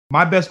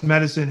My best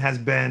medicine has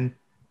been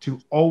to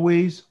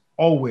always,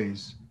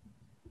 always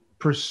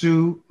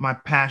pursue my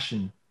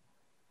passion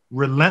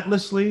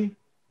relentlessly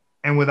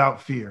and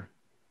without fear.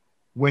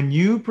 When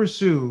you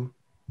pursue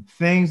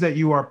things that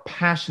you are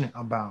passionate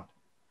about,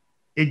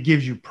 it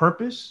gives you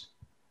purpose,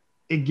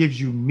 it gives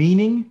you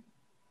meaning,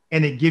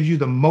 and it gives you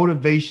the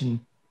motivation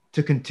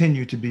to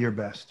continue to be your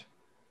best.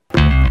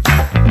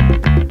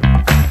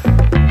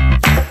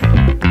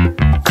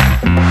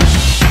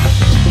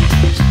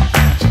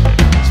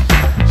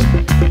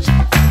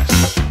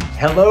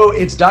 Hello,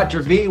 it's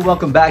Dr. V.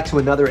 Welcome back to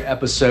another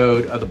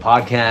episode of the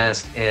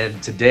podcast.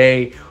 And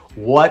today,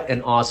 what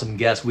an awesome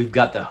guest. We've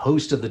got the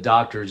host of The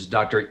Doctors,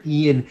 Dr.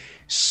 Ian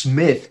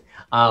Smith,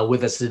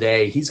 with us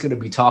today. He's going to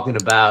be talking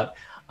about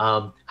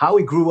how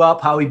he grew up,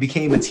 how he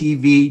became a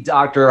TV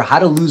doctor, how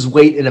to lose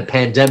weight in a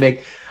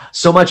pandemic,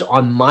 so much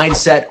on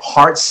mindset,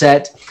 heart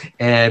set,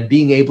 and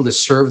being able to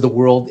serve the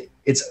world.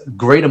 It's a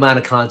great amount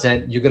of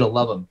content. You're going to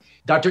love him.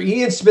 Dr.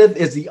 Ian Smith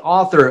is the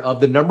author of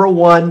the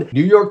 #1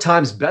 New York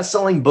Times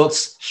bestselling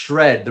books,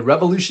 Shred, The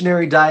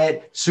Revolutionary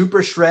Diet,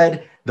 Super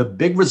Shred, The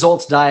Big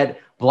Results Diet,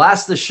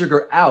 Blast the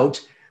Sugar Out,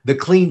 The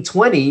Clean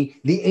 20,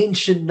 The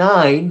Ancient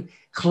 9,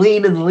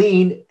 Clean and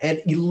Lean,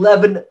 and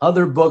 11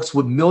 other books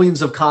with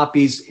millions of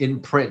copies in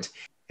print.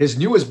 His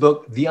newest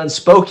book, The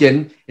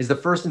Unspoken, is the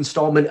first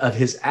installment of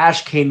his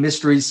Ash Kane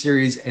Mysteries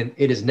series, and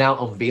it is now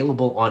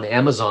available on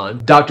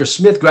Amazon. Dr.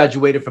 Smith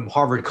graduated from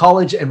Harvard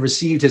College and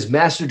received his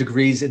master's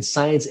degrees in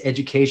science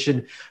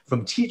education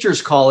from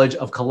Teachers College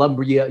of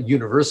Columbia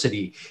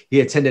University. He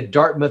attended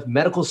Dartmouth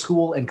Medical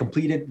School and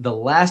completed the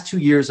last 2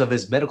 years of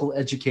his medical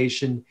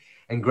education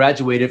and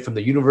graduated from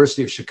the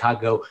University of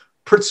Chicago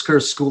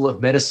Pritzker School of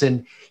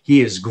Medicine.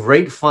 He is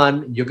great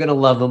fun. You're going to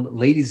love him.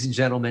 Ladies and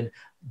gentlemen,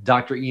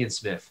 Dr. Ian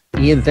Smith.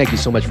 Ian, thank you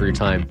so much for your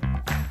time.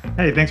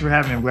 Hey, thanks for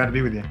having me. I'm glad to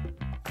be with you.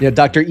 Yeah,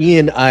 Dr.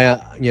 Ian,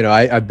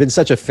 I've been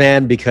such a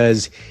fan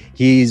because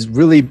he's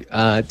really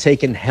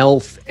taken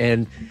health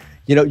and,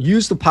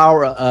 used the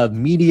power of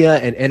media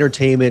and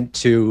entertainment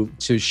to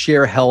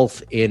share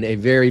health in a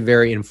very,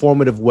 very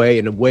informative way,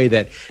 in a way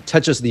that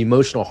touches the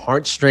emotional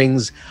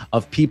heartstrings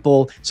of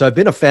people. So I've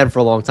been a fan for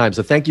a long time.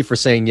 So thank you for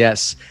saying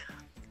yes.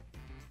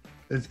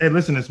 Hey,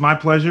 listen, it's my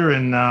pleasure.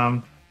 And,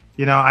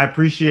 I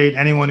appreciate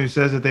anyone who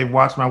says that they've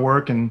watched my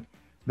work and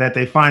that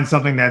they find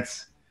something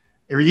that's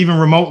even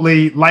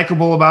remotely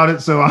likable about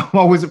it. So I'm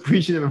always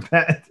appreciative of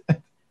that.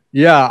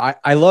 Yeah,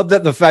 I love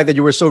that, the fact that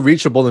you were so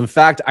reachable. In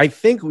fact, I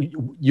think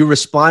you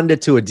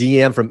responded to a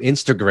DM from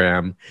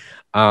Instagram.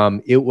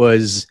 It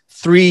was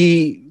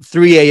 3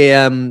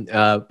 a.m.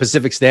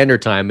 Pacific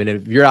Standard Time. And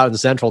if you're out in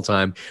Central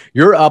Time,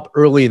 you're up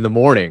early in the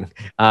morning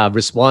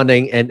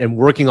responding and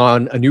working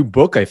on a new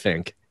book, I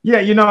think.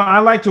 Yeah, I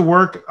like to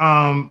work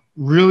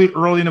really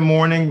early in the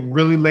morning,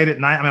 really late at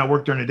night. I mean, I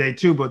work during the day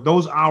too, but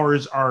those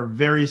hours are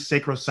very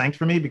sacrosanct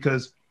for me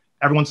because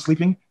everyone's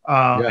sleeping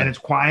and it's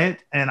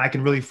quiet and I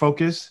can really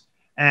focus.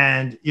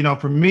 And,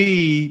 for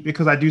me,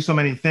 because I do so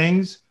many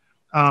things,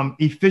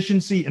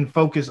 efficiency and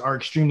focus are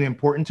extremely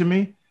important to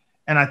me.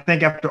 And I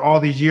think after all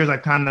these years,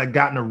 I've kind of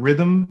gotten a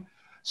rhythm.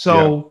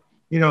 So,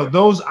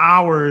 those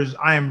hours,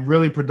 I am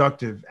really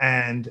productive.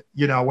 And,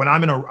 when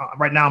I'm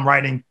right now, I'm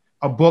writing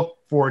a book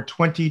for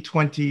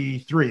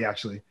 2023,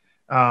 actually.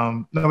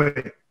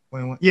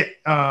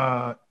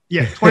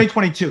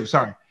 2022,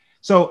 sorry.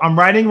 So I'm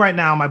writing right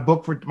now my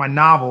book for my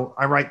novel.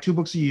 I write 2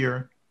 books a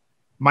year.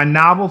 My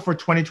novel for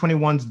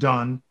 2021's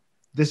done.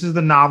 This is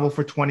the novel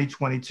for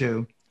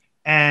 2022.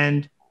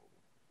 And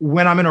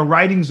when I'm in a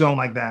writing zone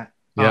like that,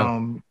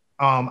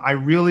 I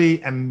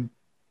really am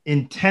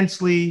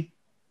intensely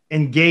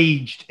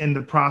engaged in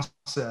the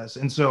process.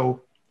 And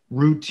so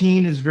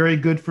routine is very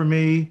good for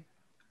me.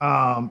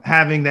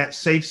 Having that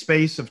safe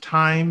space of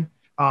time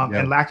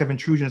and lack of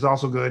intrusion is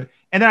also good.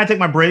 And then I take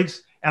my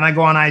breaks and I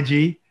go on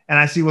IG and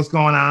I see what's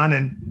going on.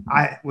 And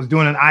I was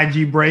doing an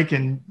IG break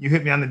and you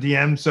hit me on the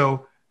DM.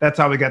 So that's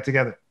how we got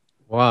together.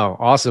 Wow.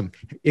 Awesome.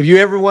 If you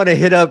ever want to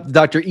hit up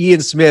Dr.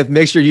 Ian Smith,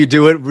 make sure you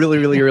do it really,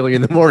 really early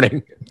in the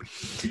morning.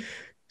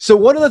 So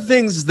one of the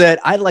things that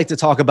I'd like to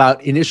talk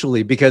about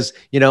initially, because,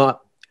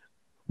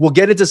 we'll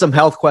get into some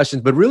health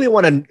questions, but really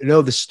want to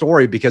know the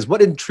story, because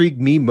what intrigued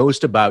me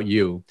most about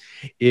you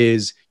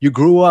is you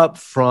grew up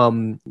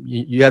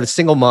you had a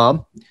single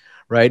mom,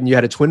 right? And you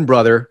had a twin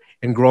brother,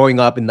 and growing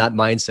up in that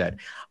mindset.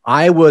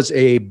 I was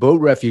a boat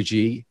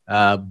refugee,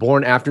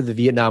 born after the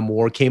Vietnam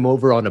War, came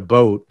over on a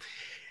boat,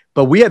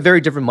 but we had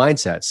very different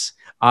mindsets.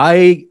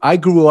 I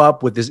grew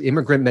up with this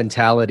immigrant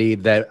mentality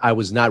that I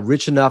was not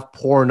rich enough,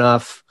 poor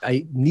enough.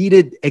 I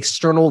needed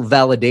external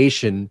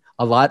validation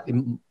a lot,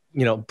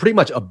 pretty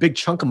much a big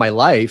chunk of my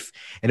life.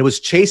 And it was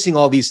chasing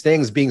all these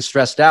things, being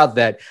stressed out,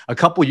 that a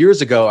couple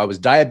years ago, I was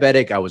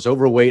diabetic, I was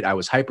overweight, I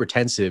was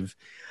hypertensive,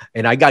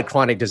 and I got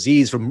chronic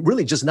disease from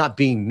really just not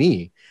being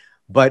me.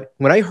 But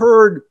when I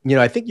heard,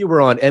 I think you were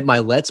on Ed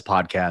Milet's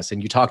podcast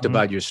and you talked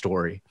about your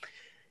story.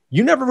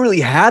 You never really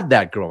had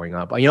that growing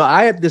up.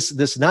 I had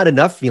this not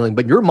enough feeling,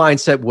 but your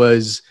mindset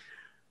was,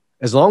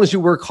 as long as you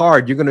work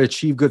hard, you're going to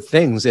achieve good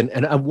things.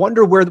 And I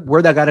wonder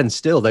where that got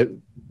instilled.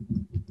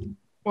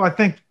 Well, I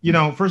think,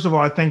 first of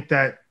all, I think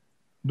that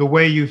the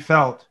way you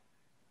felt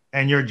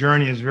and your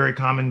journey is very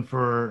common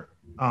for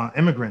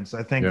immigrants.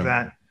 I think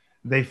that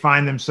they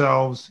find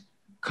themselves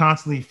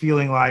constantly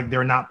feeling like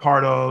they're not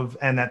part of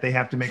and that they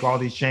have to make all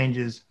these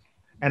changes.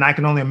 And I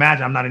can only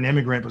imagine, I'm not an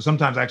immigrant, but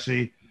sometimes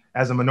actually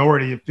as a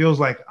minority, it feels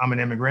like I'm an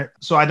immigrant.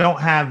 So I don't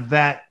have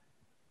that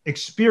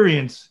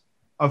experience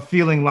of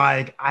feeling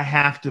like I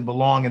have to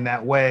belong in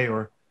that way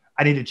or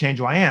I need to change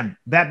who I am.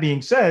 That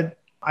being said,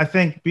 I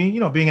think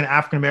being an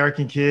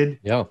African-American kid,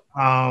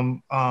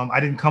 I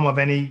didn't come of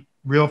any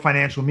real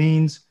financial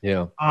means.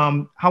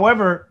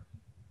 However,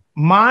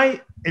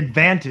 my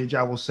advantage,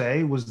 I will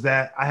say, was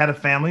that I had a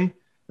family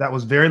that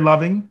was very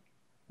loving,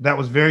 that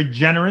was very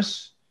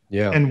generous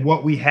in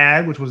what we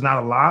had, which was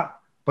not a lot,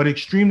 but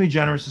extremely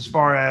generous as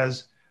far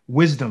as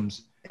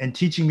wisdoms and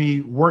teaching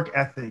me work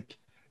ethic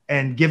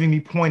and giving me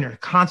pointers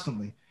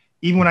constantly,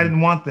 even when I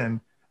didn't want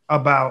them,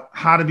 about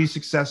how to be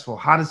successful,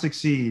 how to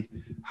succeed,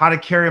 how to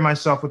carry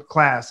myself with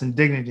class and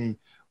dignity,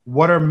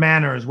 what are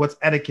manners, what's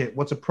etiquette,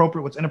 what's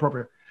appropriate, what's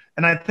inappropriate.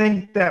 And I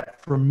think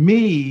that for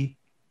me,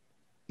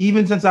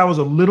 even since I was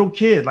a little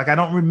kid, like I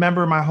don't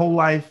remember my whole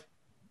life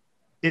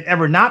it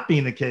ever not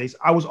being the case,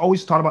 I was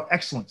always taught about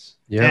excellence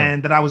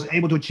and that I was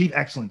able to achieve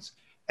excellence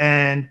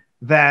and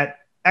that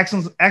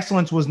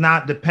excellence was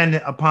not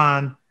dependent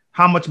upon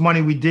how much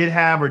money we did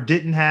have or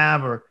didn't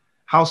have or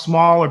how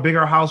small or big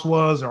our house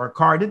was or our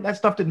car. That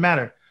stuff didn't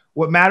matter.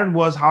 What mattered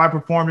was how I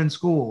performed in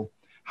school,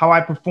 how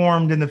I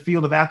performed in the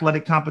field of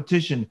athletic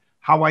competition,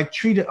 how I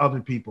treated other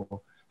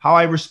people, how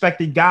I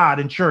respected God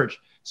and church.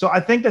 So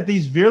I think that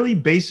these really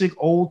basic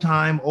old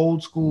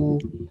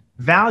school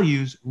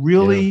values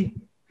really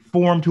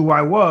formed who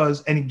I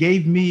was and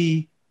gave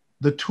me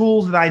the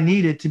tools that I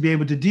needed to be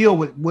able to deal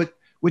with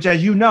which,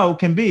 as you know,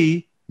 can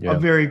be a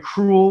very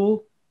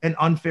cruel and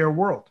unfair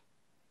world.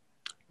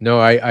 No,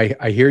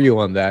 I hear you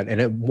on that.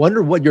 And I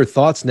wonder what your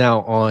thoughts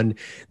now on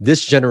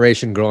this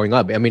generation growing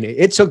up. I mean,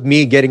 it took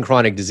me getting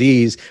chronic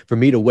disease for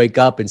me to wake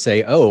up and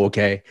say, oh,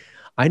 okay,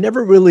 I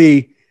never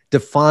really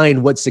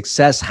defined what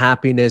success,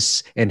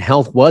 happiness, and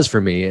health was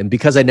for me. And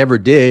because I never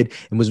did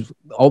and was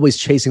always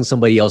chasing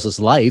somebody else's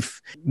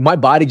life, my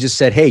body just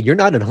said, hey, you're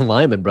not in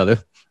alignment,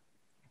 brother.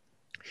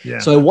 Yeah.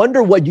 So I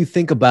wonder what you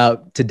think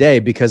about today,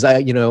 because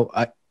I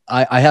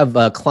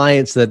have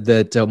clients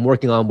that I'm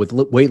working on with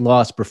weight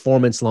loss,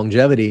 performance,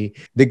 longevity.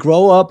 They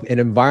grow up in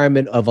an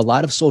environment of a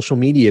lot of social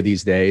media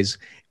these days,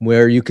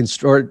 where you can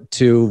start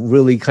to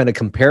really kind of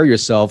compare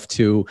yourself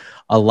to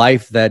a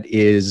life that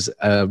is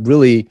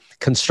really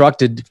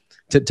constructed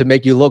to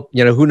make you look,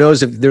 who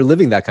knows if they're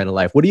living that kind of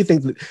life. What do you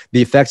think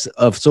the effects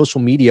of social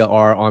media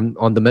are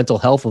on the mental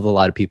health of a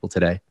lot of people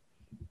today?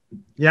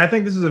 Yeah, I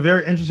think this is a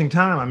very interesting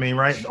time. I mean,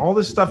 right, all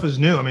this stuff is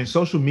new. I mean,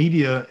 social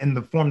media in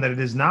the form that it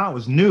is now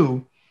is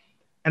new.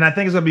 And I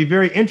think it's going to be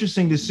very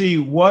interesting to see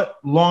what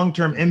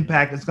long-term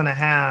impact it's going to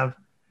have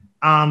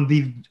on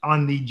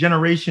the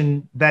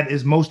generation that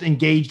is most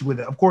engaged with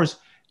it. Of course,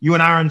 you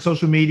and I are on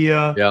social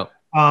media,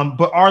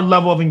 but our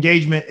level of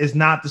engagement is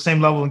not the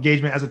same level of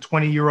engagement as a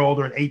 20-year-old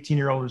or an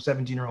 18-year-old or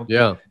 17-year-old.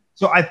 Yeah.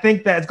 So I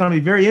think that it's going to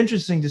be very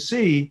interesting to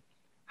see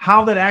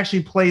how that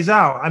actually plays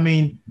out. I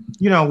mean,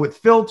 with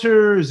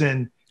filters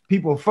and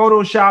people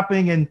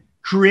photoshopping and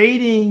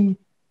creating,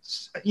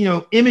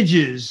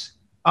 images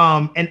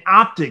and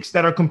optics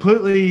that are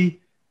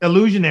completely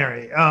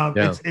illusionary.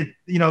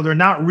 They're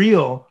not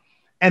real.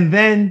 And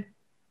then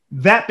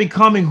that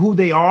becoming who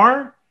they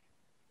are,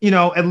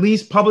 at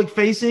least public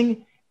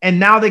facing. And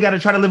now they got to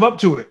try to live up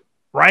to it.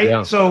 Right.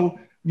 Yeah. So,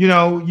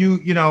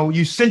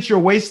 you cinch your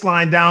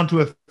waistline down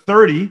to a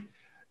 30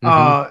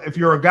 if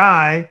you're a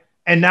guy.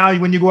 And now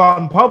when you go out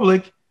in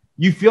public,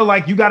 you feel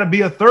like you got to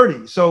be a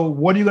 30. So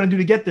what are you going to do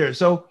to get there?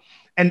 So,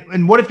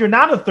 and what if you're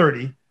not a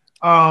 30?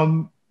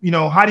 How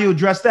do you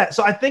address that?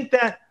 So I think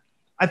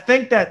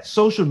that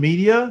social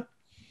media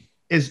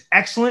is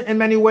excellent in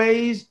many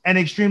ways and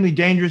extremely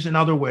dangerous in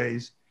other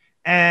ways.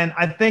 And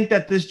I think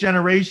that this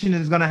generation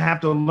is going to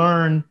have to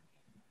learn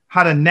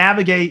how to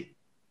navigate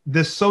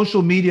this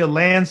social media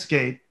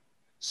landscape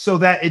so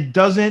that it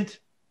doesn't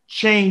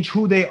change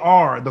who they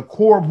are, the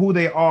core of who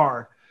they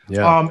are.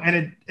 Yeah.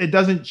 And it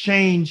doesn't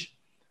change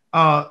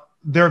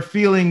their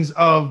feelings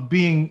of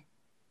being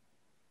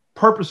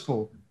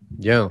purposeful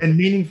and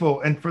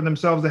meaningful and for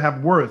themselves to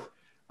have worth.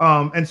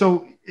 And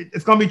so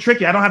it's going to be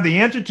tricky. I don't have the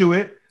answer to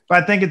it,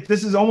 but I think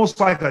this is almost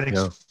like an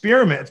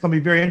experiment. It's going to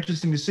be very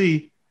interesting to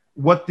see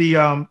what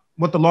the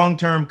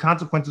long-term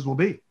consequences will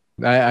be.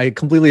 I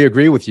completely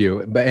agree with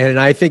you. And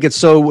I think it's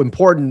so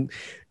important.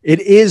 It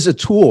is a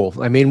tool.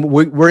 I mean,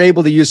 we're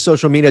able to use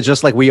social media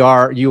just like we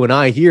are, you and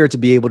I here, to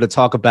be able to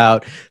talk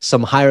about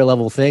some higher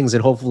level things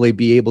and hopefully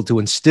be able to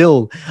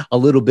instill a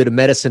little bit of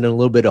medicine and a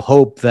little bit of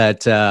hope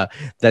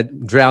that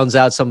drowns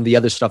out some of the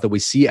other stuff that we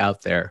see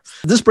out there.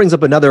 This brings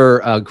up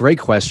another great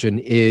question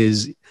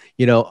is,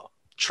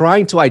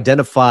 trying to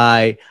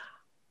identify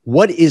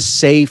what is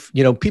safe,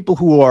 people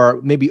who are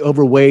maybe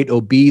overweight,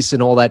 obese,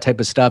 and all that type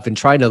of stuff, and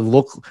trying to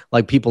look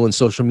like people in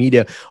social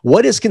media.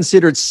 What is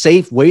considered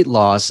safe weight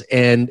loss?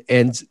 And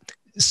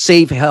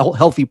safe,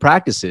 healthy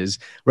practices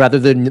rather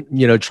than,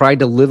 trying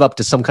to live up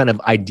to some kind of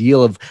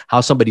ideal of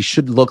how somebody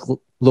should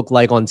look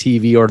like on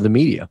TV or the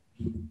media?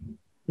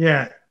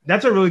 Yeah,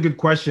 that's a really good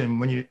question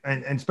when you,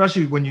 and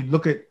especially when you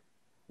look at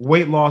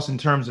weight loss in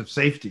terms of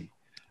safety.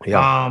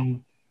 Yeah.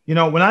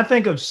 When I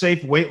think of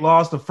safe weight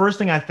loss, the first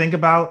thing I think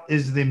about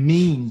is the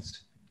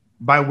means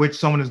by which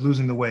someone is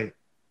losing the weight.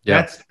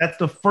 Yeah. That's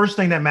the first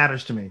thing that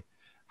matters to me.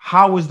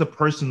 How is the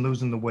person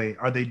losing the weight?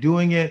 Are they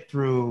doing it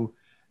through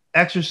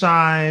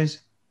exercise,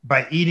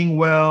 by eating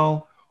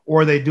well,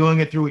 or are they doing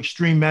it through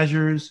extreme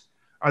measures?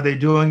 Are they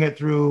doing it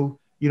through,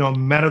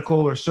 medical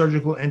or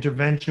surgical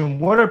intervention?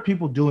 What are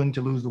people doing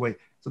to lose the weight?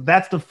 So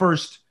that's the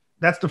first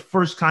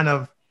kind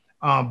of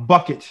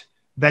bucket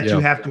that you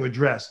have to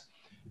address.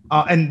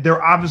 And there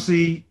are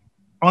obviously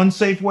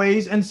unsafe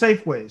ways and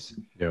safe ways.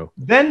 Yeah.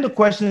 Then the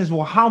question is,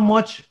 well, how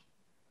much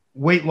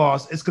weight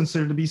loss is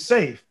considered to be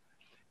safe?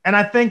 And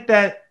I think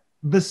that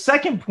the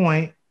second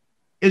point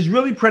is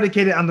really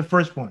predicated on the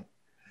first point.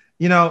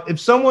 If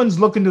someone's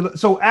looking to,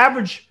 so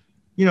average,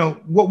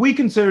 what we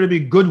consider to be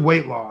good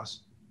weight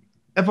loss,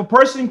 if a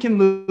person can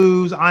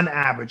lose on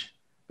average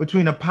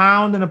between 1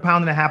 pound and 1.5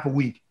 pounds a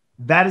week,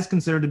 that is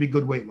considered to be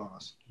good weight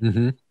loss.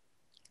 Mm-hmm.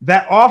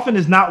 That often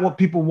is not what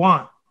people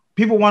want.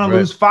 People want to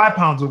lose 5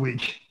 pounds a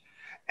week.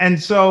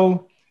 And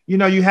so,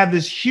 you have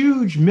this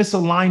huge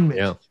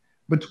misalignment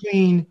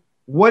between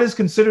what is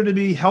considered to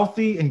be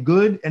healthy and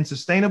good and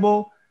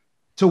sustainable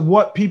to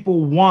what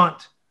people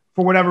want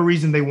for whatever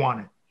reason they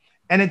want it.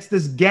 And it's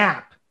this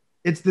gap,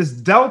 it's this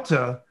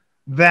delta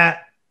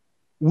that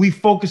we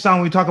focus on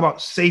when we talk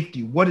about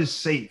safety. What is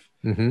safe?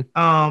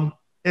 Mm-hmm.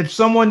 If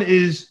someone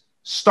is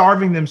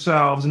starving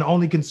themselves and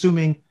only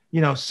consuming,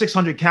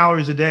 600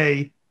 calories a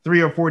day,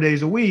 3 or 4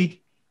 days a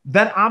week,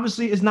 that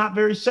obviously is not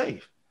very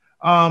safe.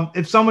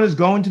 If someone is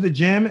going to the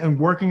gym and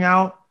working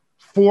out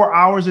 4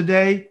 hours a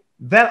day,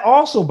 that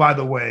also, by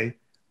the way,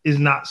 is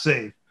not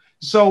safe.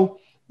 So,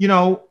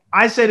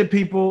 I say to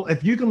people,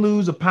 if you can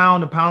lose 1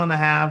 pound, 1.5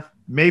 pounds,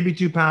 maybe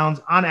 2 pounds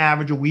on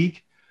average a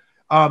week,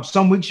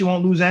 some weeks you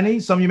won't lose any,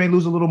 some you may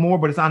lose a little more,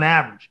 but it's on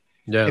average.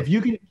 Yeah. If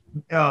you can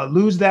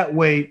lose that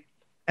weight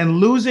and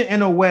lose it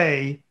in a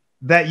way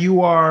that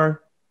you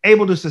are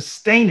able to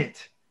sustain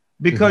it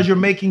because you're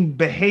making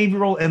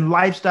behavioral and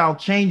lifestyle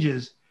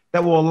changes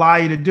that will allow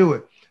you to do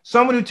it.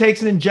 Someone who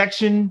takes an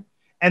injection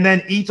and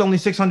then eats only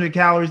 600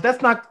 calories,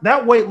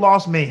 that weight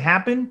loss may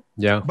happen,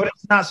 but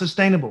it's not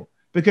sustainable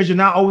because you're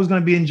not always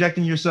going to be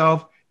injecting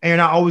yourself and you're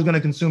not always going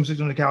to consume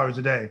 600 calories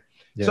a day.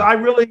 Yeah. So I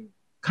really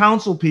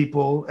counsel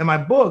people in my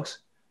books.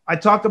 I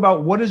talk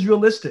about what is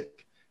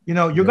realistic.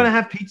 You're going to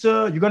have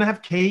pizza, you're going to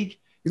have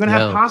cake, you're going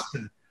to have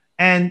pasta,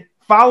 and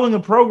following a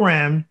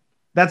program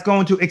that's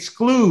going to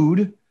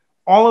exclude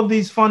all of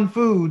these fun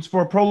foods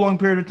for a prolonged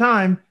period of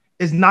time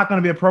is not going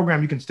to be a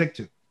program you can stick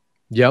to.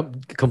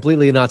 Yep.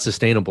 Completely not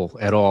sustainable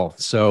at all.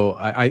 So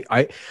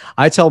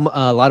I tell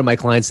a lot of my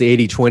clients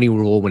the 80-20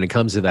 rule when it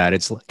comes to that.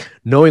 It's like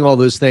knowing all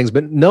those things,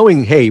 but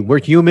knowing, hey, we're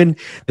human.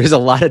 There's a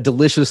lot of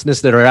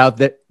deliciousness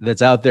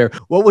that's out there.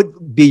 What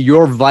would be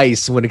your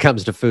vice when it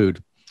comes to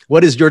food?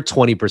 What is your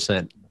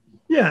 20%?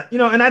 Yeah.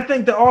 And I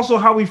think that also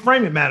how we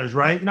frame it matters,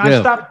 right? I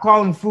stopped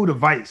calling food a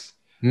vice.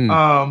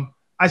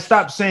 I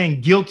stopped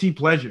saying guilty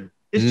pleasure.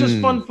 It's just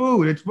fun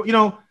food. It's,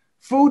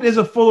 food is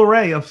a full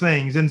array of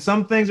things, and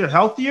some things are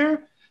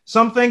healthier,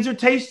 some things are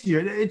tastier.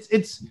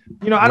 It's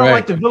I don't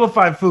like to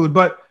vilify food,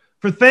 but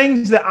for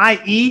things that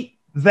I eat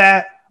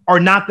that are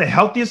not the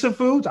healthiest of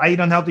foods, I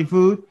eat unhealthy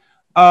food.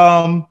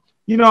 I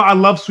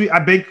love I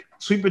bake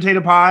sweet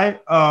potato pie,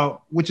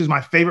 which is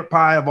my favorite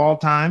pie of all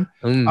time.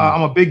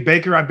 I'm a big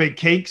baker. I bake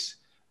cakes.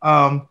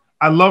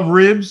 I love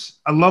ribs.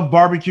 I love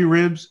barbecue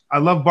ribs. I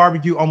love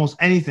barbecue almost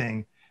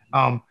anything.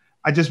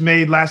 I just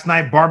made last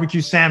night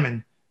barbecue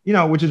salmon,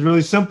 which is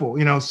really simple.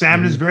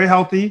 Salmon is very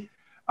healthy.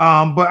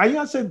 But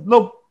I say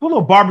put a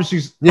little barbecue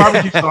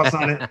sauce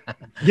on it,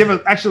 give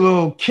it actually a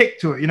little kick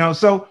to it,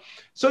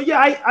 So yeah,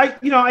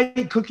 I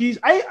eat cookies.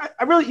 I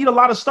really eat a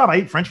lot of stuff. I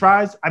eat French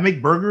fries. I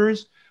make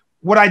burgers.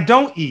 What I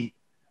don't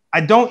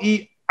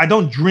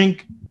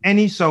drink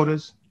any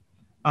sodas.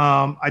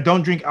 I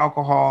don't drink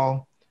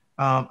alcohol.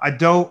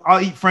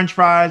 I'll eat French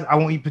fries. I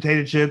won't eat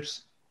potato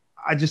chips.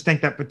 I just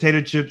think that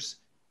potato chips,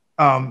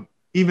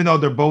 even though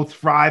they're both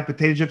fried,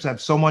 potato chips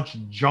have so much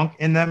junk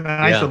in them. And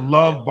I used to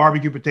love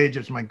barbecue potato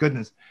chips. My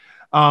goodness.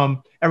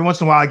 Every once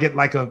in a while I get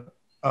like a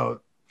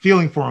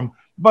feeling for them,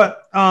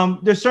 but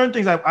there's certain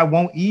things I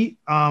won't eat.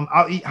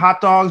 I'll eat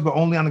hot dogs, but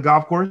only on the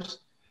golf course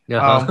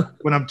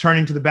when I'm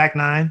turning to the back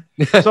nine.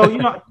 So,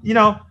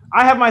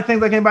 I have my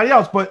things like anybody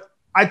else, but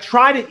I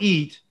try to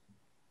eat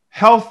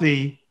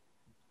healthy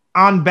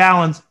on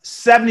balance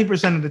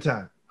 70% of the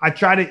time. I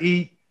try to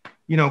eat,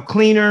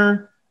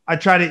 cleaner. I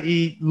try to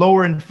eat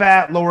lower in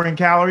fat, lower in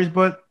calories,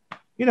 but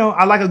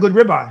I like a good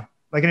ribeye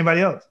like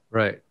anybody else.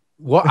 Right.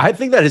 Well, I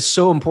think that is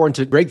so important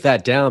to break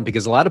that down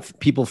because a lot of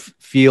people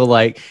feel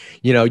like,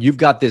 you've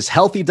got this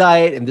healthy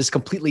diet and this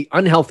completely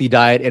unhealthy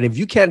diet. And if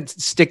you can't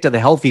stick to the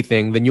healthy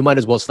thing, then you might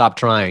as well stop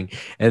trying.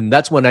 And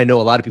that's when I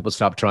know a lot of people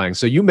stop trying.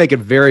 So you make it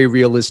very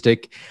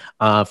realistic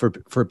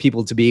for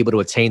people to be able to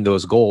attain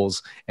those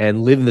goals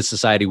and live in the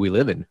society we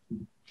live in.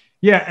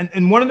 Yeah.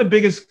 And one of the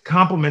biggest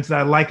compliments that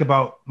I like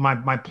about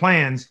my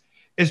plans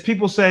is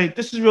people say,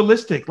 this is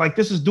realistic. Like,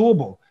 this is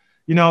doable.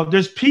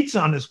 There's pizza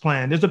on this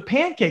plan. There's a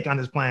pancake on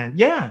this plan.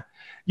 Yeah.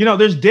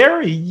 There's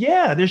dairy.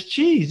 Yeah. There's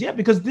cheese. Yeah.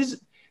 Because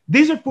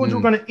these are foods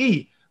we're going to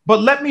eat.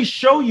 But let me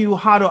show you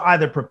how to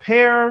either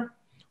prepare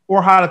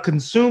or how to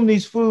consume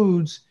these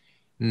foods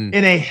in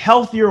a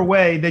healthier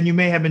way than you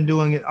may have been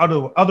doing it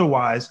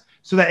otherwise,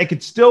 so that it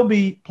could still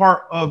be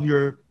part of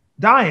your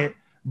diet,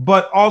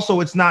 but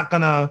also it's not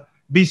going to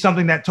be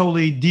something that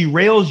totally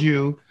derails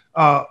you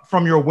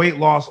from your weight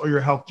loss or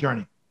your health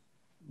journey.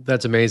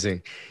 That's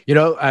amazing.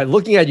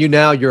 Looking at you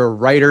now, you're a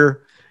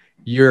writer,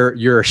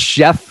 you're a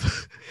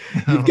chef.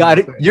 You've got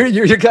it.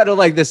 You're kind of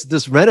like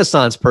this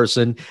Renaissance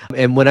person.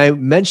 And when I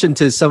mentioned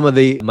to some of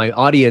my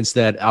audience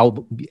that I'll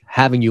be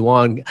having you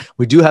on,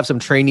 we do have some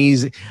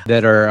trainees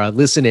that are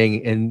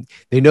listening, and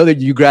they know that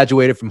you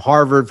graduated from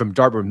Harvard, from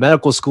Dartmouth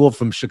Medical School,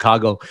 from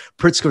Chicago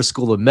Pritzker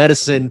School of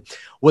Medicine.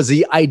 Was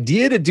the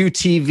idea to do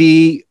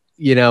TV,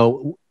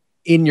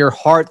 in your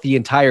heart the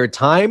entire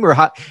time, or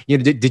how,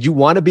 did you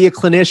want to be a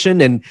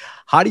clinician, and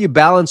how do you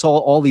balance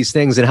all these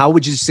things? And how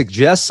would you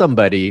suggest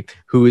somebody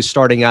who is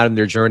starting out in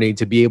their journey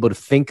to be able to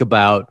think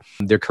about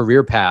their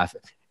career path,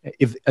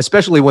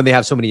 especially when they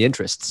have so many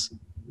interests?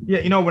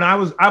 Yeah.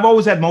 I've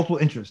always had multiple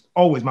interests,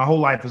 always, my whole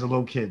life as a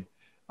little kid.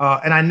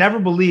 And I never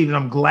believed, and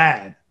I'm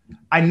glad,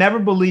 I never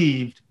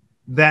believed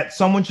that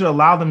someone should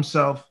allow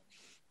themselves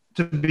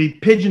to be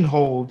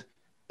pigeonholed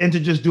into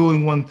just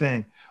doing one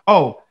thing.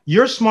 Oh,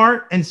 you're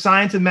smart in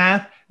science and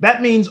math.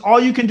 That means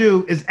all you can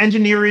do is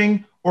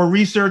engineering or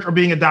research or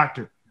being a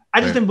doctor.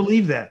 I just didn't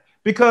believe that,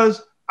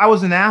 because I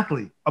was an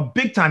athlete, a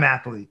big time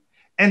athlete.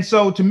 And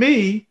so to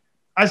me,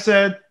 I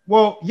said,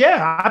 well,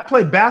 yeah, I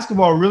played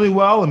basketball really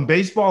well and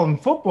baseball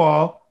and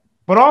football,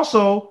 but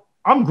also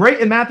I'm great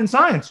in math and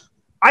science.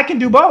 I can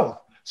do both.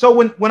 So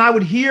when I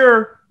would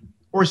hear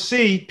or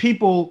see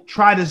people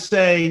try to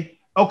say,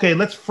 okay,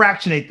 let's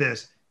fractionate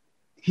this.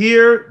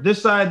 Here,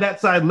 this side, that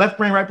side, left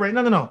brain, right brain.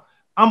 No.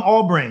 I'm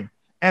all brain.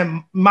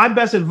 And my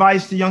best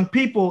advice to young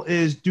people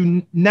is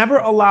never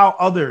allow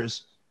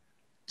others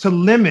to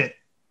limit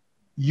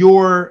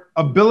your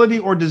ability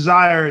or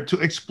desire to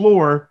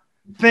explore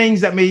things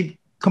that may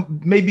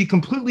be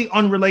completely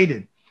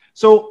unrelated.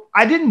 So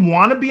I didn't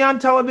want to be on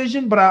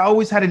television, but I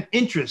always had an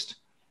interest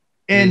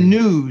in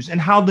news and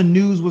how the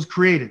news was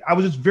created. I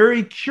was just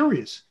very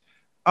curious.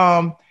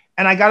 And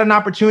I got an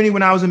opportunity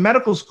when I was in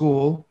medical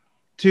school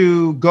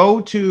to go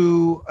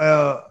to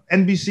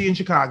NBC in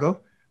Chicago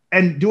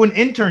and do an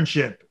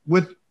internship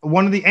with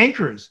one of the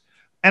anchors.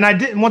 And I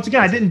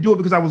didn't do it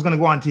because I was going to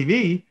go on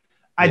TV.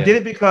 I did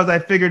it because I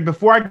figured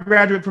before I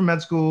graduate from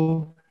med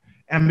school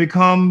and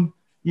become,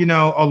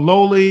 a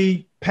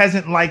lowly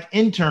peasant-like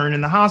intern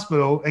in the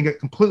hospital and get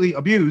completely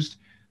abused,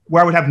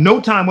 where I would have no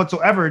time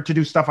whatsoever to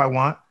do stuff I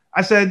want,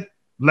 I said,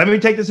 let me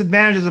take this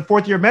advantage as a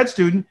fourth-year med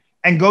student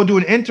and go do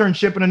an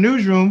internship in a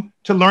newsroom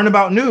to learn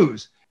about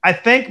news. I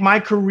think my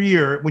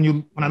career,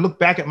 when I look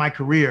back at my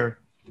career,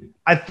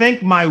 I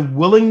think my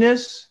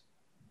willingness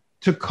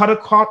to cut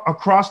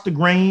across the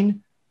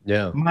grain,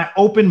 my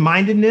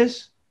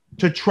open-mindedness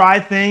to try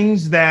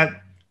things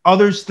that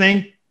others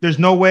think there's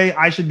no way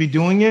I should be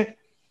doing it,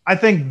 I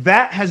think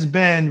that has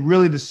been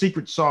really the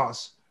secret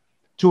sauce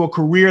to a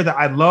career that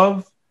I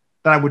love,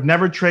 that I would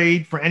never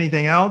trade for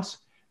anything else,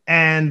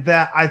 and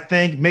that I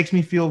think makes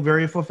me feel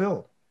very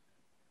fulfilled.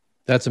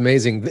 That's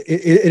amazing.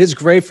 It is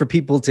great for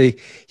people to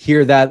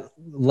hear that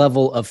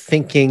level of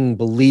thinking,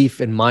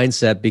 belief, and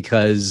mindset,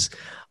 because,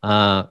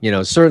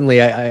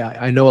 certainly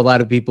I know a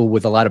lot of people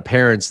with a lot of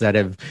parents that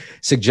have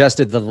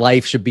suggested that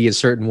life should be a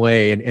certain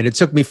way. And it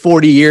took me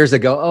 40 years to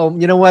go, oh,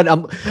 you know what?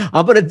 I'm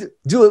going to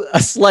do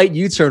a slight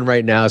U-turn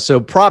right now. So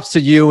props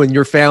to you and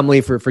your family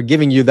for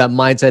giving you that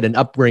mindset and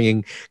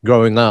upbringing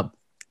growing up.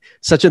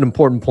 Such an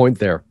important point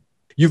there.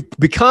 You've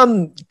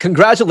become,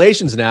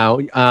 congratulations now.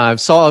 I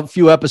saw a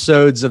few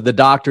episodes of The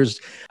Doctors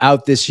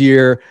out this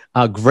year.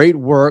 Great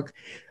work.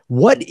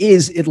 What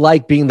is it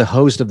like being the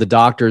host of The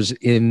Doctors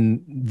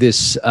in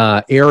this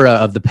era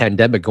of the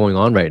pandemic going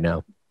on right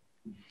now?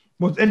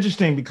 Well, it's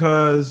interesting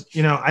because,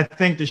 I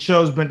think the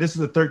show's this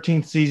is the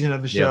 13th season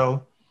of the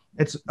show.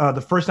 It's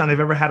the first time they've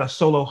ever had a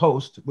solo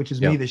host, which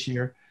is me this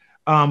year.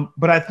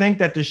 But I think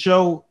that the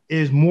show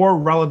is more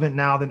relevant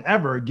now than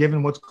ever,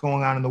 given what's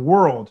going on in the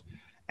world.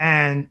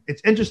 And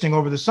it's interesting,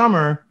 over the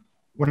summer,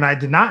 when I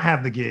did not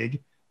have the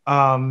gig,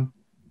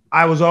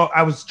 I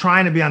was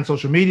trying to be on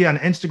social media, on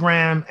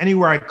Instagram,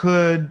 anywhere I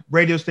could,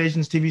 radio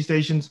stations, TV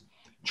stations,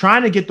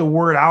 trying to get the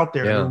word out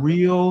there, the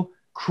real,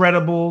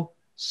 credible,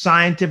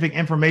 scientific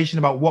information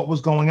about what was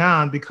going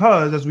on.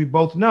 Because, as we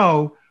both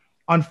know,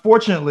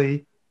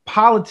 unfortunately,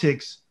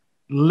 politics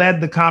led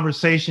the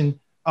conversation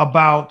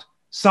about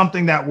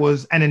something that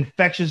was an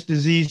infectious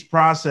disease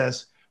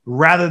process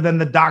rather than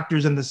the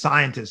doctors and the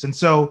scientists. And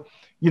so,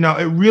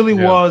 it really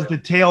was the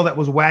tail that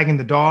was wagging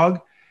the dog.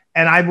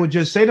 And I would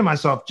just say to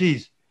myself,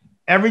 geez,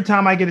 every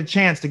time I get a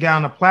chance to get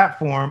on a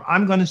platform,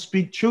 I'm going to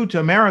speak true to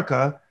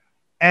America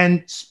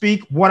and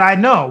speak what I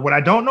know. What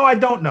I don't know, I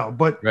don't know.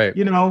 But,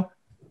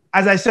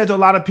 as I said to a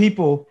lot of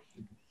people,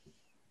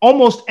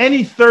 almost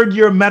any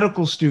third-year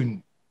medical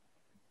student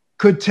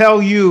could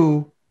tell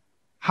you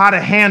how to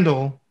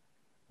handle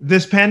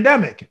this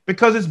pandemic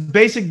because it's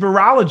basic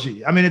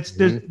virology. I mean,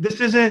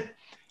 this isn't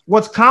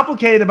what's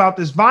complicated about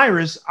this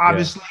virus,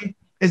 obviously,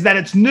 is that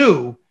it's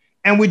new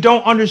and we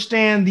don't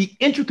understand the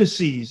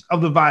intricacies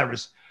of the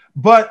virus,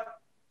 but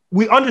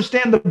we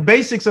understand the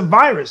basics of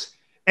virus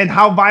and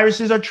how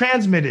viruses are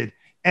transmitted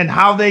and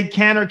how they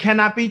can or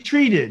cannot be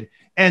treated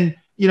and,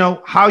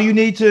 how you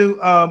need to,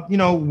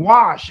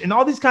 wash and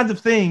all these kinds of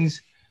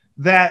things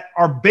that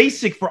are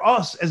basic for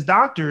us as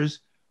doctors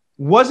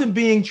wasn't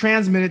being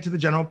transmitted to the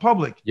general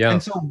public. Yeah.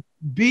 And so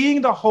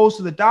being the host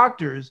of the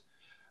doctors,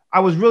 I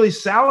was really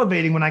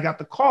salivating when I got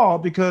the call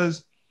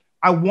because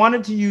I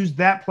wanted to use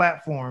that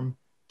platform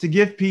to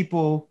give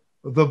people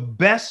the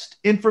best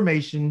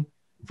information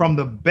from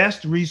the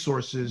best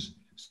resources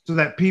so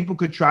that people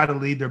could try to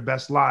lead their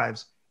best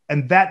lives.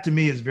 And that to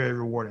me is very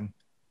rewarding.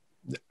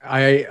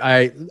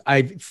 I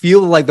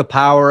feel like the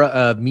power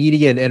of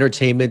media and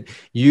entertainment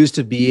used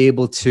to be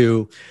able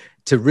to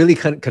really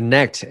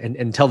connect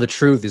and tell the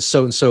truth is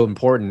so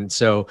important.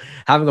 So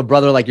having a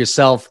brother like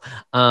yourself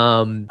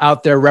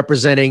out there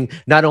representing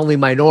not only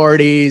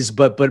minorities,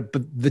 but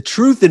the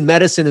truth in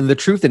medicine and the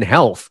truth in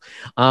health.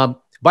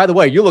 By the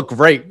way, you look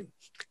great.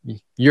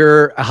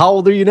 How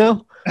old are you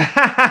now?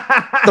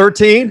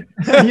 13?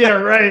 Yeah,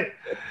 right.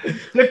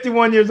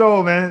 51 years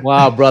old, man.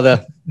 Wow,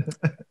 brother.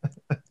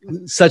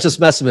 Such a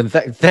specimen.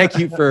 Thank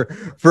you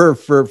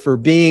for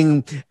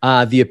being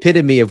the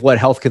epitome of what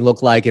health can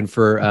look like and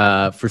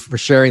for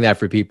sharing that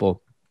for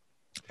people.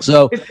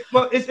 So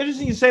it's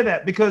interesting you say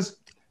that because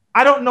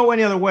I don't know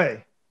any other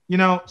way,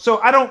 so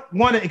I don't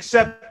want to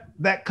accept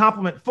that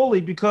compliment fully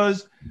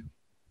because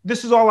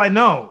this is all I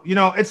know.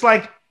 It's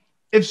like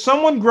if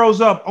someone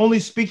grows up only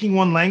speaking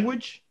one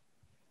language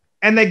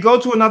and they go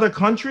to another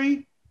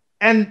country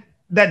and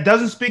that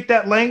doesn't speak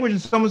that language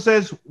and someone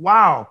says,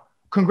 wow,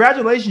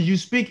 congratulations, you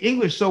speak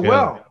English so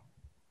well,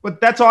 but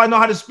that's all I know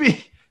how to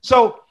speak.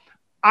 So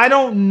I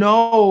don't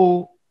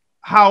know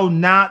how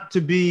not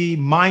to be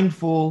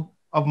mindful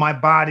of my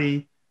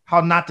body, how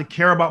not to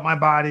care about my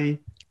body,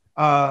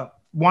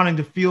 wanting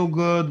to feel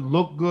good,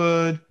 look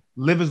good,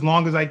 live as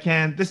long as I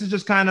can. This is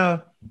just kind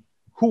of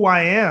who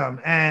I am.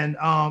 And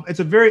it's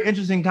a very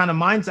interesting kind of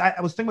mindset.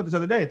 I was thinking about this the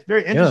other day. It's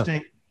very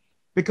interesting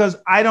because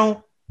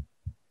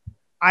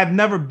I've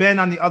never been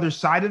on the other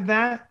side of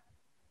that,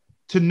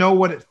 to know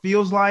what it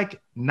feels like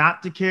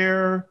not to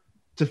care,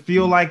 to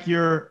feel like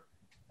you're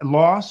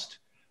lost,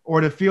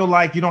 or to feel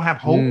like you don't have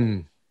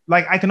hope.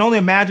 Like I can only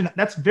imagine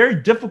that's very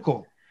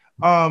difficult.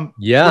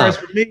 Whereas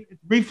for me,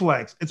 it's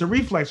reflex. It's a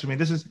reflex for me.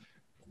 This is,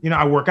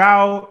 I work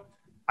out,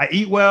 I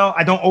eat well,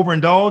 I don't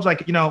overindulge.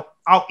 Like,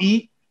 I'll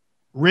eat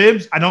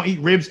ribs. I don't eat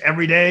ribs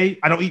every day.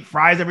 I don't eat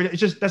fries every day.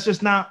 That's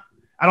just not,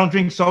 I don't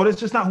drink soda. It's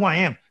just not who I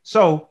am.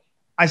 So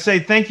I say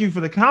thank you for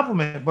the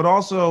compliment, but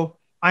also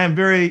I am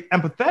very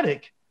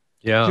empathetic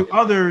to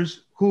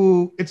others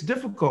who it's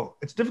difficult.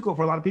 It's difficult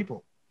for a lot of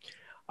people.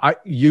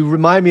 You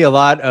remind me a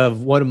lot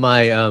of one of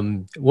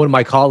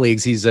my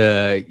colleagues. He's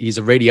a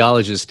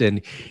radiologist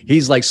and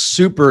he's like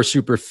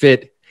super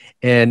fit,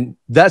 and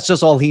that's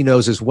just all he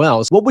knows as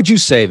well. So what would you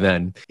say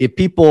then if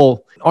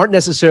people aren't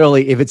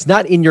necessarily, if it's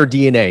not in your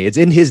DNA, it's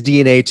in his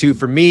DNA too?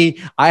 For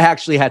me, I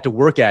actually had to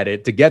work at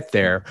it to get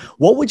there.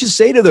 What would you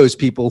say to those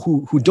people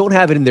who don't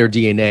have it in their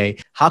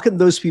DNA? How can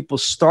those people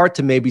start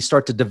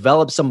to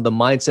develop some of the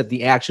mindset,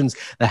 the actions,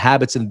 the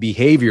habits and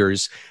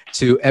behaviors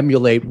to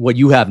emulate what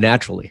you have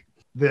naturally?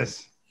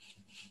 This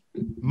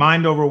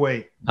Mind Over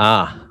Weight.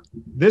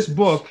 This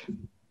book,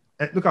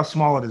 look how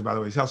small it is, by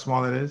the way. See how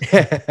small it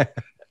is?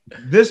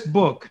 This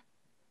book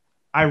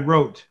I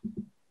wrote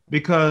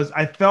because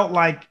I felt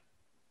like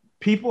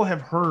people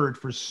have heard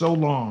for so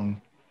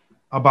long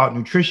about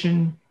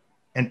nutrition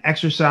and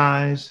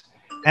exercise.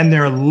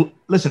 And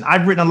listen,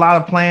 I've written a lot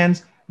of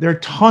plans. There are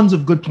tons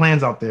of good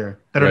plans out there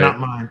that are not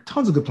mine,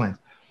 tons of good plans.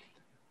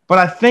 But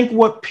I think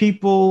what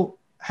people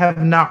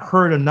have not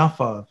heard enough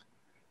of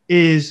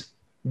is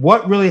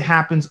what really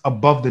happens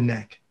above the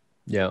neck,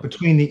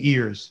 between the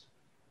ears.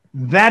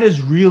 That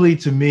is really,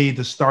 to me,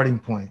 the starting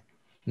point.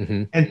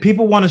 Mm-hmm. And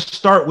people want to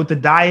start with the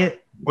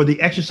diet or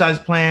the exercise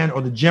plan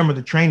or the gym or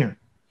the trainer,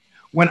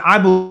 when I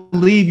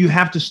believe you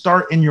have to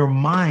start in your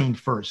mind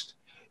first.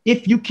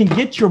 If you can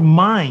get your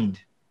mind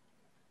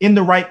in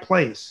the right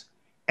place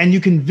and you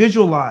can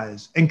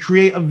visualize and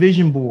create a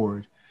vision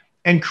board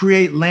and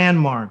create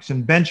landmarks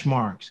and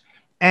benchmarks,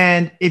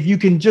 and if you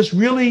can just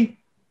really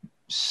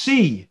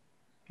see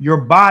your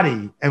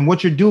body and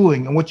what you're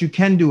doing and what you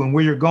can do and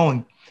where you're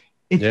going,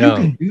 if you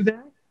can do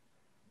that,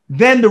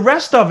 then the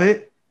rest of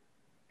it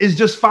is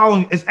just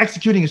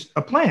executing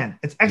a plan.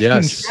 It's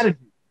executing strategy,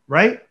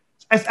 right?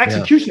 It's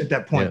execution at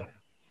that point. Yeah.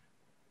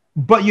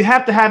 But you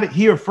have to have it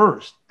here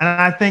first. And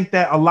I think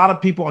that a lot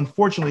of people,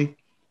 unfortunately,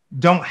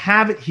 don't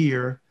have it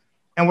here.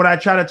 And what I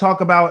try to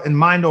talk about in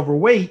Mind Over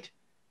Weight,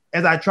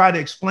 as I try to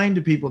explain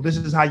to people, this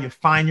is how you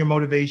find your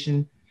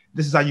motivation.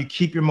 This is how you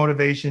keep your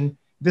motivation.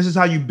 This is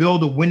how you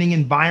build a winning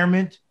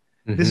environment.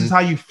 Mm-hmm. This is how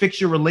you fix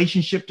your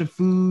relationship to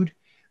food.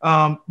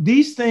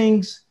 These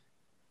things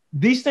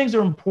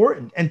are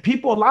important. And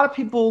a lot of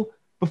people,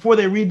 before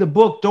they read the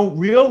book, don't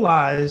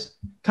realize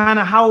kind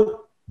of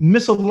how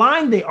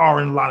misaligned they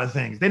are in a lot of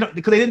things. They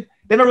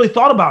never really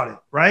thought about it,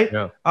 right?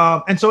 Yeah.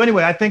 And so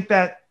anyway, I think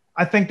that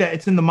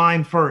it's in the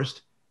mind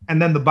first, and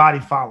then the body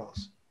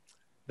follows.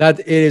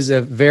 That is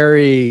a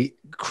very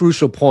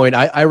crucial point.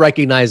 I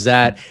recognize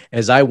that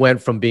as I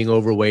went from being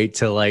overweight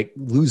to like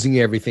losing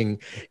everything,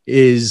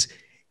 is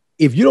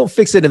if you don't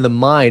fix it in the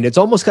mind, it's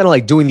almost kind of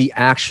like doing the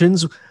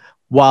actions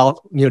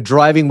while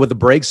driving with the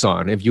brakes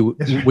on. Would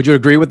you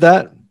agree with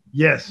that?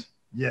 Yes.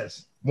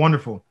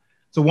 Wonderful.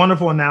 It's a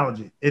wonderful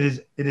analogy.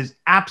 It is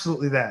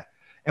absolutely that.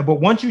 But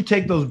once you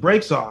take those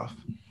brakes off,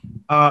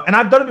 and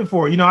I've done it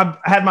before, I've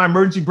had my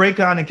emergency brake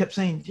on and kept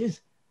saying, "Geez,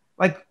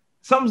 like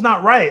something's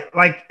not right.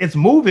 Like it's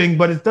moving,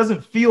 but it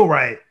doesn't feel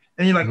right."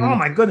 And you're like, "Oh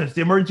my goodness,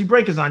 the emergency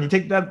brake is on." You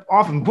take that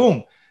off and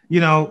boom,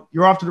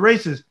 you're off to the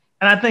races.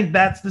 And I think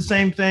that's the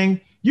same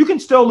thing. You can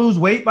still lose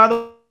weight, by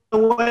the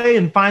way,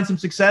 and find some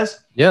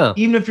success. Yeah.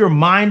 Even if your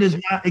mind is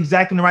not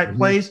exactly in the right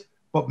place.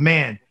 But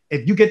man,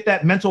 if you get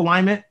that mental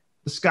alignment,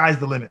 the sky's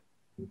the limit.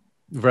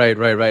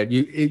 Right.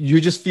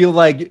 You just feel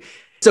like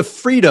it's a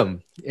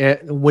freedom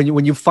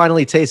when you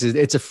finally taste it.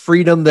 It's a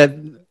freedom that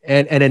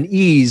and an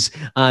ease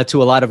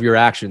to a lot of your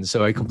actions.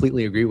 So I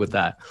completely agree with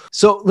that.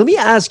 So let me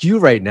ask you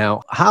right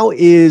now, how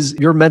is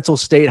your mental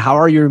state? How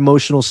are your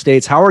emotional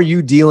states? How are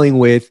you dealing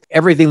with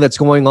everything that's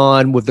going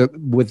on with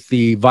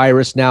the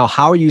virus now?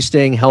 How are you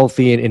staying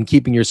healthy and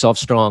keeping yourself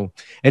strong?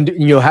 And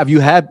have you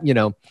had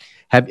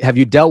have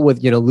you dealt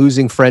with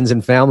losing friends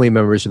and family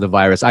members to the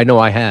virus? I know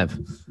I have.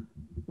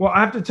 Well,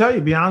 I have to tell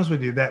you, be honest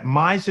with you, that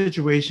my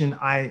situation,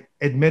 I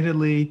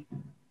admittedly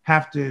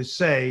have to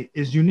say,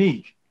 is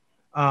unique.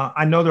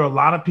 I know there are a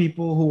lot of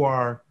people who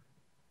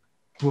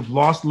have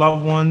lost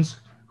loved ones,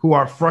 who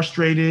are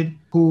frustrated,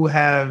 who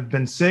have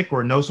been sick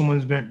or know someone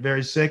who's been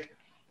very sick.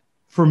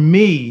 For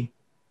me,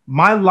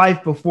 my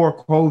life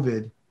before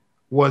COVID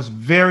was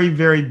very,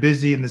 very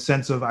busy in the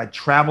sense of I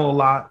travel a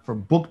lot for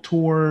book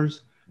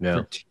tours,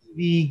 for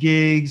TV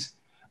gigs.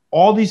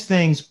 All these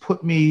things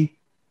put me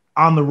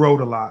on the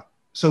road a lot.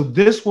 So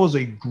this was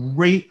a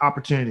great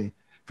opportunity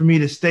for me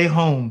to stay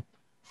home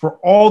for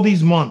all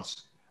these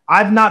months.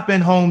 I've not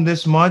been home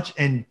this much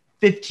in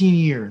 15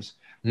 years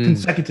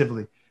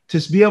consecutively.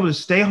 To be able to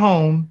stay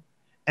home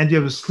and to be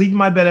able to sleep in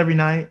my bed every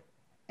night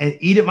and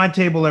eat at my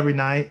table every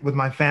night with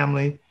my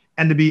family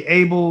and to be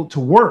able to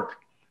work.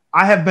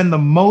 I have been the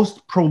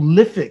most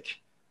prolific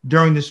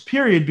during this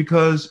period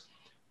because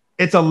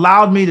it's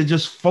allowed me to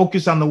just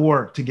focus on the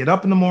work, to get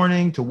up in the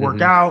morning, to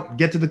work out,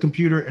 get to the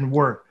computer and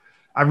work.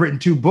 I've written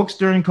 2 books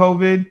during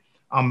COVID.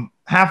 I'm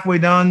halfway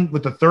done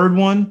with the 3rd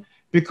one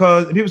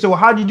because people say, well,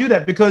 how'd you do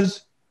that?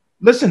 Because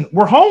listen,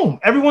 we're home.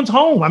 Everyone's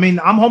home. I mean,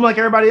 I'm home like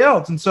everybody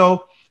else. And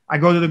so I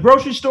go to the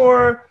grocery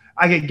store,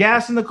 I get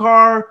gas in the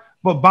car,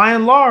 but by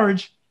and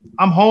large,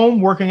 I'm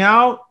home working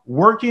out,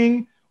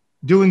 working,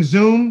 doing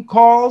Zoom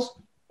calls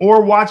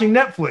or watching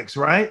Netflix,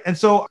 right? And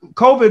so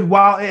COVID,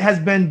 while it has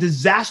been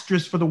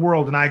disastrous for the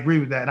world, and I agree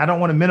with that, and I don't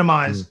want to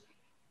minimize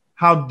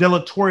how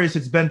deleterious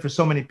it's been for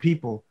so many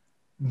people.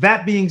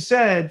 That being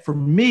said, for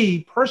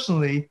me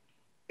personally,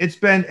 it's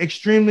been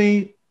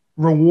extremely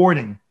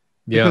rewarding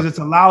because it's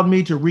allowed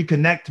me to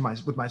reconnect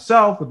with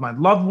myself, with my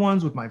loved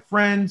ones, with my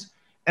friends,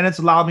 and it's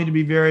allowed me to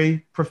be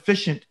very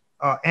proficient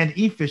and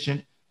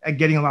efficient at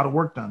getting a lot of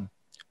work done.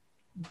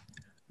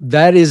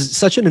 That is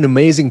such an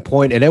amazing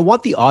point. And I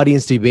want the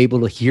audience to be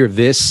able to hear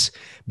this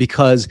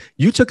because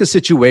you took a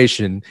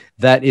situation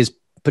that is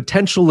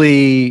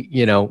potentially,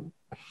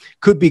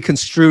 could be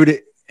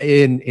construed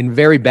in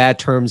very bad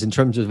terms in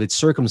terms of its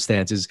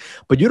circumstances,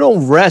 but you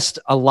don't rest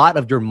a lot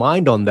of your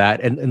mind on that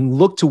and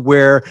look to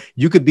where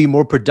you could be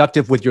more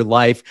productive with your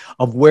life,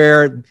 of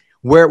where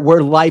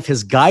life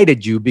has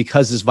guided you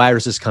because this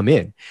virus has come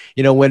in.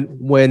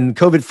 When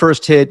COVID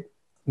first hit,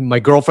 my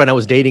girlfriend I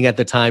was dating at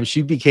the time,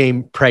 she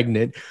became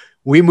pregnant.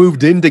 We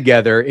moved in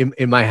together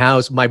in my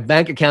house. My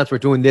bank accounts were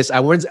doing this.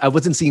 I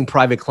wasn't seeing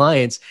private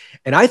clients.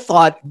 And I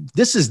thought,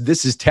 this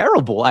is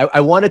terrible. I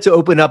wanted to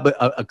open up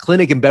a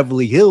clinic in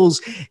Beverly Hills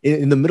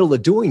in the middle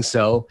of doing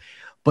so.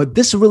 But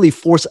this really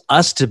forced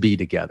us to be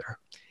together.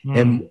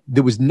 And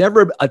there was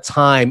never a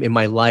time in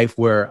my life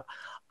where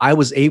I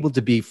was able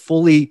to be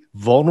fully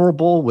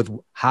vulnerable with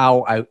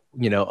how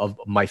of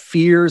my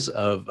fears,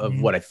 of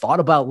what I thought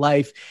about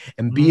life,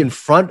 and be in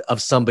front of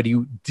somebody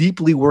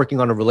deeply working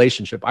on a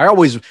relationship. I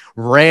always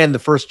ran the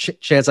first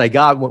chance I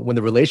got when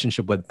the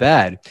relationship went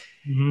bad.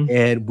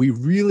 And we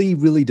really,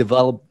 really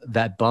developed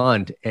that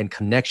bond and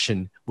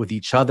connection with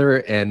each other.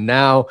 And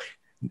now,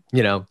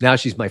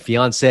 she's my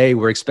fiance.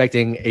 We're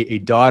expecting a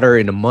daughter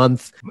in a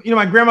month.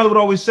 My grandmother would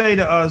always say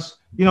to us,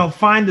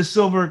 find the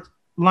silver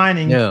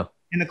lining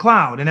in the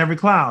cloud, in every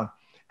cloud.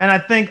 And I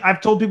think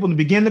I've told people to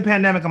begin the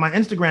pandemic on my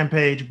Instagram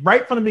page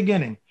right from the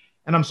beginning.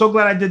 And I'm so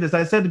glad I did this.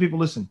 I said to people,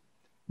 listen,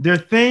 there are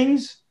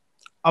things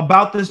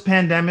about this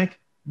pandemic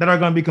that are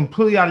going to be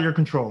completely out of your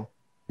control.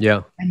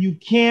 Yeah. And you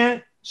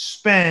can't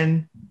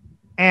spend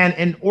an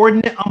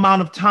inordinate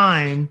amount of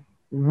time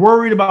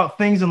worried about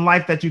things in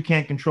life that you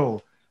can't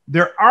control.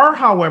 There are,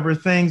 however,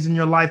 things in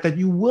your life that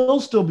you will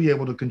still be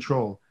able to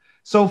control.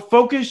 So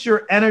focus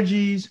your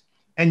energies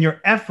and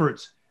your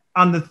efforts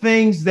on the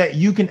things that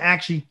you can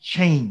actually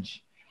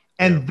change.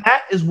 And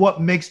that is what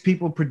makes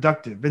people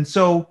productive. And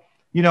so,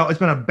 it's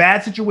been a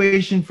bad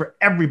situation for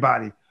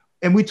everybody.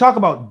 And we talk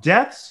about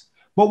deaths,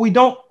 but we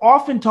don't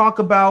often talk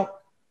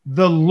about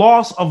the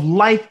loss of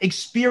life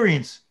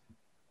experience,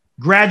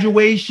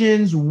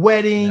 graduations,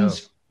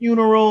 weddings,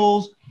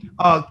 funerals,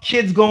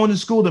 kids going to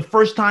school the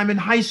first time in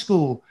high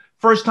school,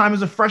 first time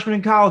as a freshman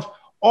in college,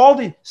 all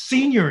the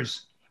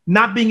seniors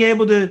not being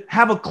able to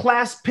have a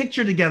class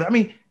picture together. I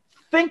mean,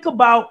 think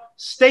about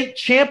state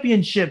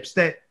championships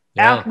that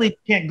athletes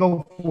can't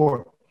go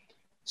for.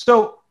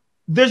 So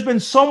there's been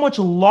so much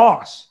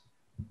loss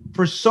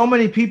for so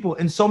many people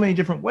in so many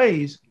different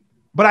ways,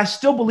 but I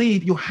still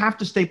believe you have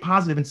to stay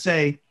positive and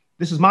say,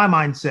 this is my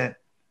mindset.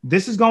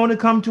 This is going to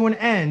come to an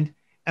end.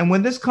 And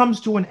when this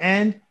comes to an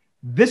end,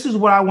 this is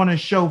what I want to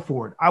show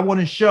for it. I want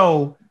to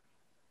show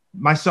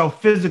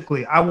myself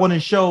physically. I want to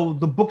show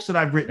the books that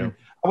I've written.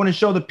 I want to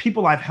show the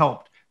people I've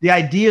helped, the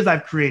ideas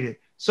I've created.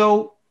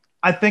 So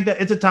I think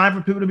that it's a time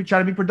for people to try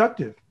to be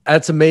productive.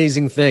 That's an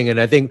amazing thing. And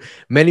I think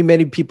many,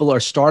 many people are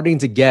starting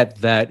to get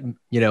that,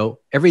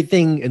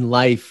 everything in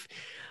life.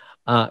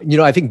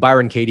 I think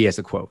Byron Katie has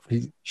a quote.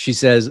 She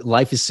says,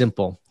 life is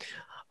simple.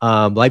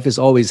 Life is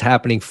always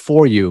happening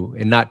for you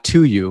and not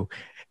to you.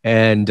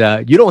 And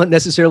you don't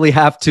necessarily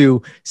have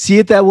to see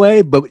it that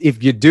way. But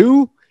if you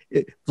do,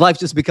 life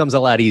just becomes a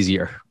lot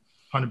easier.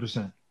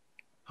 100%.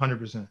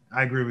 100%.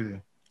 I agree with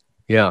you.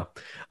 Yeah.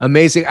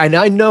 Amazing. And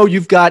I know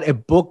you've got a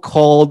book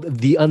called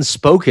The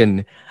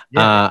Unspoken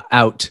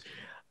out.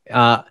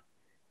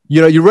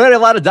 You read a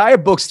lot of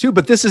diet books too,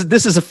 but this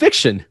is a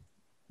fiction.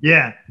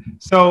 Yeah.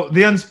 So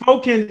The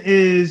Unspoken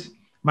is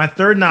my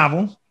third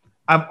novel.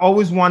 I've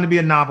always wanted to be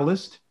a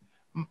novelist.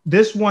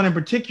 This one in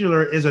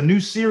particular is a new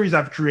series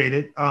I've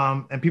created,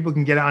 and people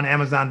can get it on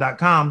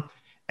Amazon.com.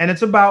 And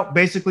it's about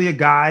basically a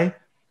guy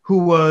who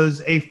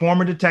was a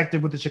former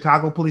detective with the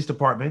Chicago Police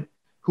Department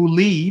who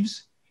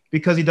leaves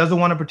because he doesn't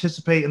want to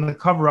participate in the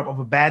cover-up of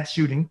a bad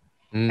shooting.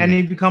 And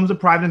he becomes a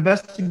private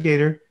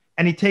investigator,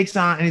 and he takes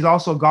on, and he's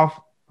also a golf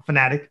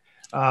fanatic,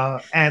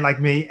 and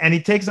like me, and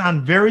he takes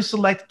on very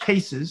select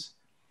cases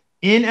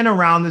in and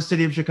around the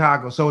city of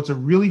Chicago. So it's a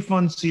really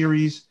fun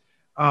series.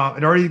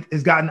 It already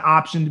has gotten an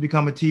option to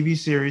become a TV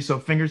series. So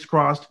fingers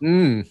crossed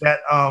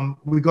that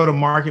we go to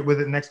market with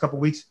it in the next couple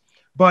of weeks.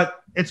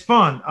 But it's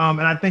fun,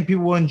 and I think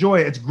people will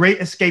enjoy it. It's great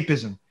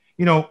escapism.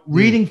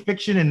 Reading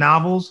fiction and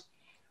novels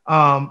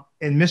and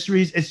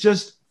mysteries, it's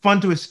just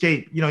fun to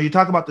escape. You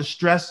talk about the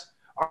stress,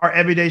 our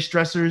everyday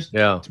stressors.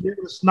 To be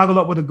able to snuggle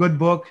up with a good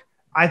book,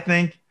 I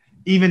think,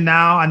 even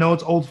now, I know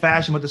it's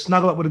old-fashioned, but to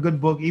snuggle up with a good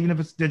book, even if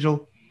it's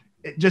digital,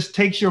 it just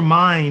takes your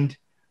mind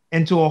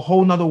into a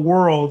whole nother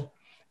world.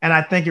 And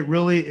I think it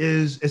really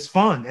is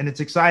fun and it's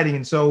exciting.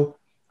 And so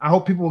I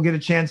hope people will get a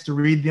chance to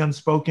read The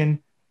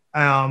Unspoken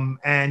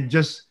and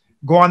just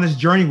go on this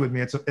journey with me.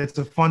 It's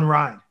a fun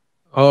ride.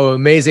 Oh,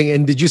 amazing.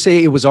 And did you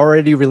say it was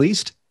already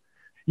released?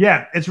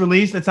 Yeah, it's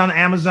released. It's on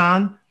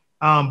Amazon.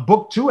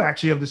 Book 2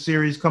 actually of the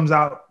series comes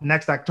out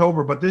next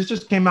October, but this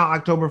just came out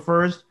October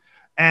 1st.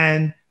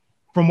 And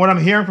from what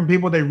I'm hearing from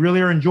people, they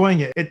really are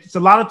enjoying it. It's a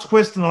lot of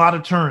twists and a lot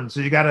of turns.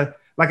 So you got to,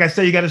 like I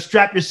say, you got to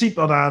strap your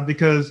seatbelt on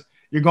because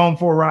you're going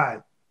for a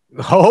ride.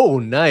 Oh,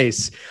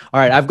 nice.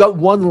 All right. I've got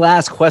one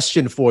last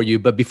question for you.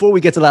 But before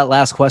we get to that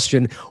last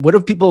question, what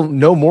if people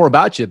know more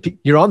about you?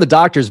 You're on The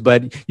Doctors,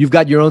 but you've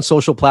got your own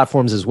social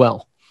platforms as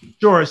well.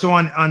 Sure. So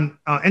on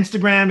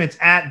Instagram, it's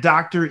at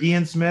Dr.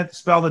 Ian Smith,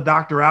 spell the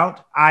doctor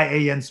out,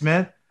 IAN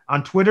Smith.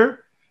 On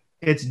Twitter,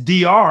 it's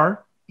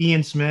Dr.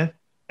 Ian Smith.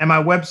 And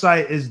my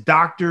website is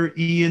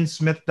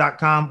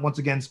driansmith.com. Once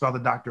again, spell the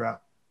doctor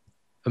out.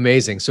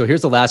 Amazing. So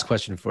here's the last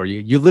question for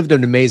you. You lived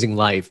an amazing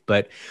life,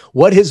 but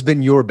what has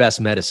been your best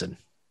medicine?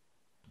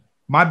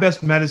 My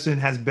best medicine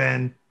has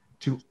been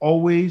to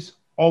always,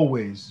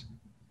 always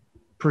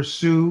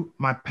pursue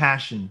my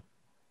passion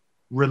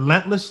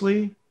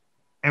relentlessly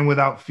and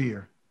without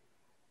fear.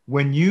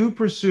 When you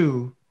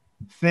pursue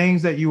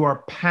things that you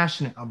are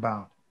passionate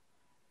about,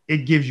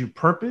 it gives you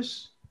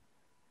purpose,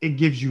 it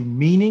gives you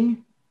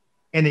meaning,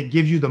 and it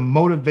gives you the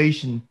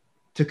motivation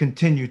to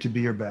continue to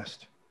be your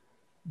best.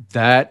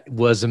 That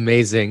was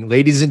amazing.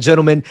 Ladies and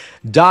gentlemen,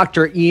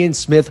 Dr. Ian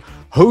Smith,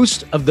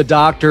 host of The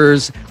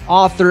Doctors,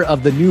 author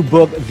of the new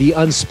book, The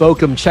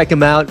Unspoken. Check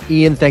him out.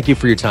 Ian, thank you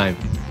for your time.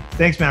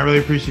 Thanks, man. I really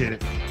appreciate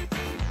it.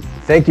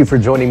 Thank you for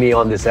joining me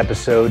on this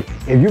episode.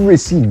 If you've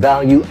received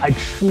value, I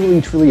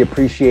truly, truly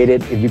appreciate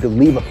it. If you could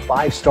leave a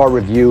 5-star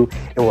review,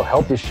 it will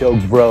help the show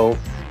grow.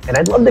 And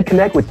I'd love to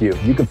connect with you.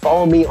 You can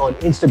follow me on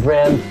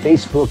Instagram,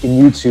 Facebook,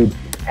 and YouTube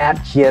at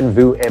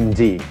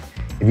KienVuMD.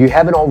 If you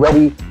haven't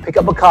already, pick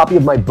up a copy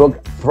of my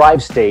book,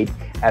 Thrive State,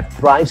 at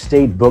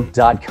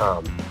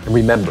thrivestatebook.com. And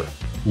remember,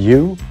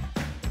 you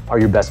are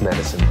your best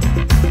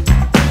medicine.